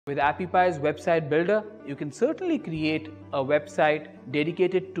With Appy's website builder, you can certainly create a website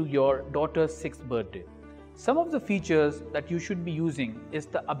dedicated to your daughter's 6th birthday. Some of the features that you should be using is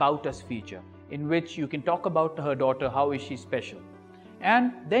the About Us feature, in which you can talk about her daughter, how is she special.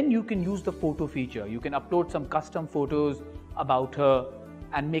 And then you can use the photo feature. You can upload some custom photos about her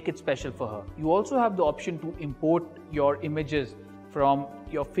and make it special for her. You also have the option to import your images from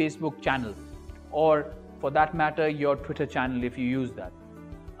your Facebook channel, or for that matter, your Twitter channel if you use that.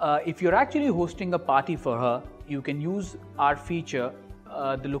 If you're actually hosting a party for her, you can use our feature,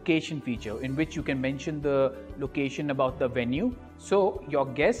 the location feature, in which you can mention the location about the venue. So your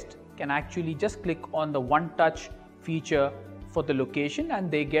guest can actually just click on the one-touch feature for the location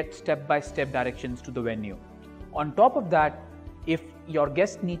and they get step-by-step directions to the venue. On top of that, if your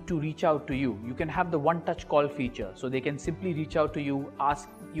guests need to reach out to you, you can have the one-touch call feature. So they can simply reach out to you, ask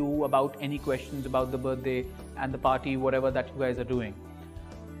you about any questions about the birthday and the party, whatever that you guys are doing.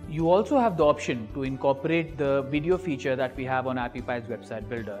 You also have the option to incorporate the video feature that we have on Appy's website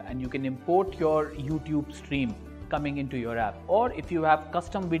builder, and you can import your YouTube stream coming into your app, or if you have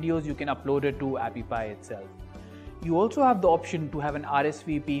custom videos, you can upload it to Appy itself. You also have the option to have an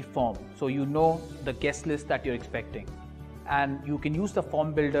RSVP form, so you know the guest list that you're expecting, and you can use the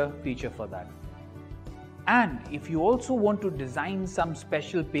form builder feature for that. And if you also want to design some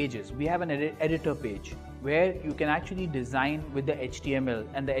special pages, we have an editor page where you can actually design with the HTML,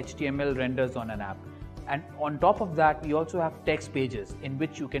 and the HTML renders on an app. And on top of that, we also have text pages in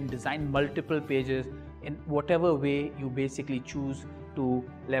which you can design multiple pages in whatever way you basically choose to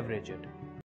leverage it.